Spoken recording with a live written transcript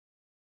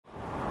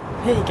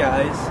Hey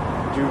guys,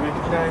 do you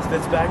recognize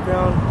this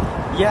background?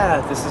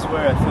 Yeah, this is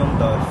where I filmed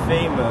the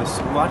famous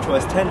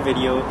WatchOS 10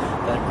 video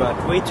that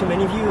got way too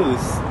many views.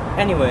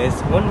 Anyways,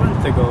 1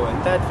 month ago in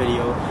that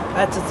video,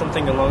 I said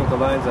something along the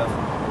lines of,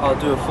 I'll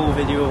do a full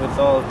video with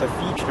all of the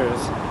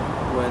features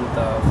when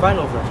the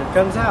final version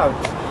comes out.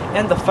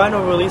 And the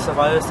final release of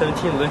iOS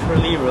 17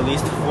 literally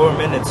released 4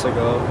 minutes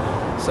ago,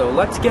 so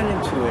let's get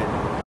into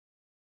it.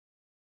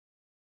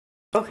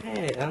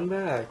 Okay, I'm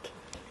back.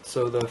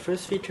 So the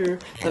first feature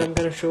that I'm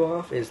going to show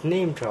off is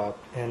name drop,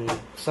 and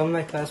some of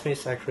my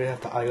classmates actually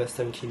have the iOS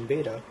 17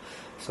 beta,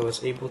 so I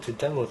was able to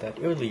demo that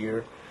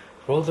earlier.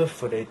 Roll the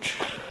footage.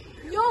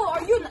 Yo,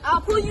 are you an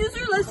Apple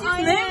user? Let's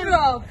use name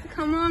drop.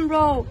 Come on,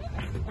 bro.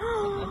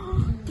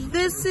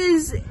 This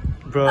is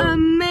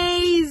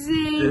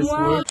amazing.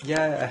 Wow.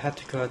 Yeah, I had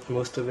to cut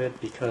most of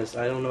it because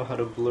I don't know how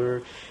to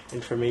blur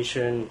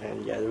information,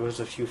 and yeah, there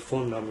was a few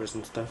phone numbers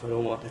and stuff I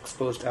don't want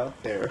exposed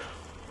out there.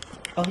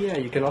 Oh yeah,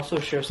 you can also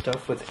share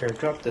stuff with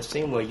AirDrop the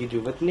same way you do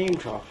with name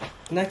drop.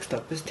 Next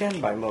up is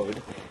standby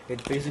mode.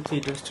 It basically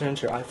just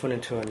turns your iPhone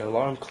into an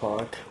alarm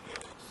clock,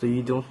 so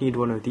you don't need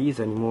one of these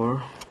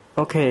anymore.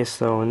 Okay,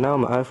 so now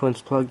my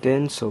iPhone's plugged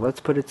in, so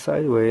let's put it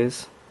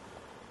sideways.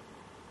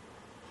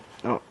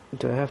 Oh,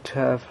 do I have to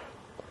have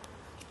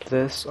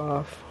this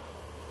off?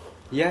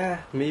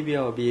 Yeah, maybe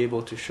I'll be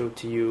able to show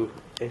to you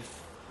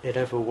if it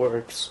ever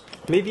works.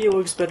 Maybe it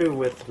works better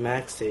with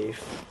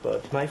MagSafe,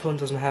 but my phone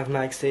doesn't have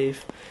MagSafe.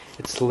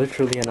 It's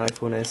literally an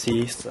iPhone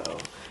SE, so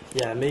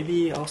yeah,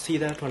 maybe I'll see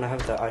that when I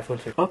have the iPhone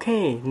 15.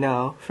 Okay,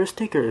 now for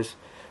stickers.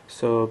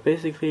 So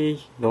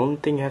basically, the only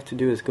thing you have to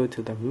do is go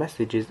to the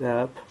Messages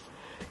app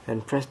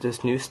and press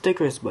this new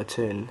stickers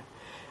button.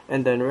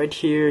 And then right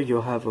here,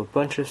 you'll have a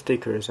bunch of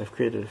stickers. I've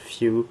created a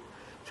few.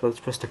 So let's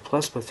press the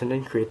plus button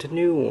and create a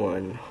new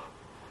one.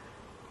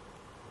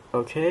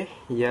 Okay,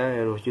 yeah,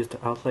 it'll use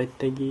the outline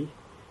thingy,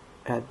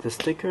 add the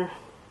sticker,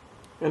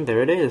 and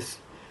there it is.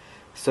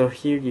 So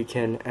here you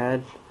can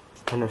add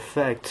an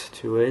effect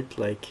to it,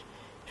 like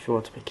if you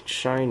want to make it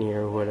shiny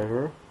or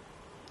whatever.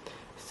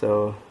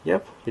 So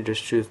yep, you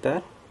just choose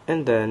that,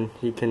 and then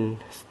you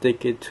can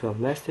stick it to a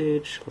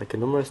message, like a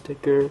normal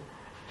sticker,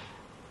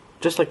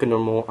 just like a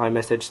normal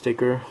iMessage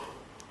sticker.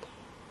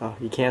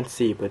 You can't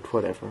see, but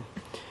whatever.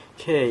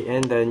 Okay,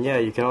 and then yeah,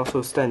 you can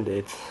also send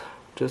it,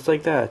 just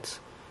like that.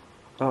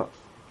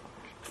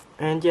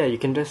 And yeah, you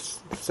can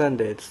just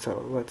send it,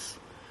 so let's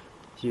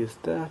use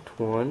that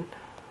one.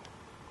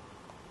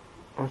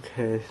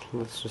 Okay,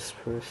 let's just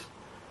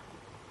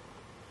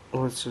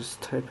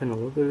type in a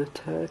little bit of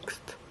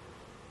text.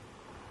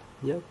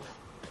 Yep.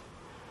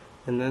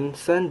 And then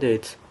send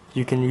it.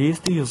 You can use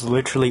these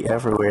literally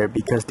everywhere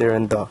because they're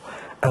in the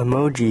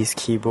emojis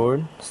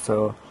keyboard.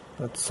 So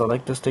let's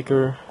select the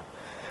sticker.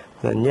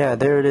 Then yeah,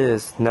 there it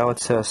is. Now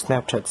it's a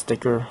Snapchat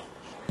sticker.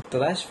 The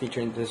last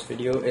feature in this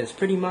video is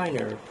pretty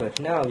minor, but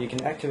now you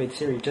can activate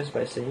Siri just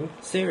by saying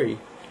Siri.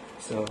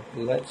 So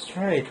let's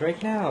try it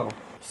right now.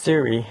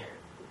 Siri,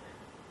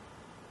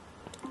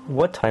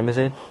 what time is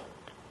it?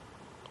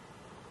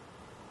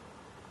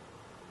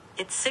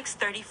 It's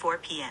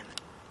 6:34 p.m.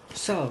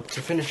 So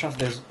to finish off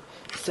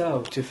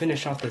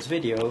this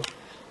video,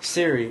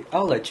 Siri,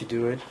 I'll let you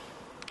do it.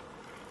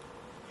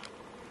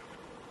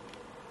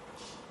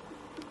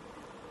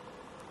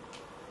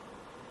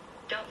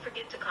 Don't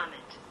forget to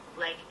comment,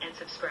 like, and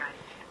subscribe.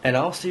 And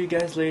I'll see you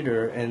guys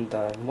later in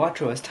the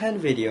WatchOS 10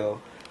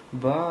 video.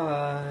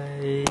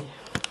 Bye.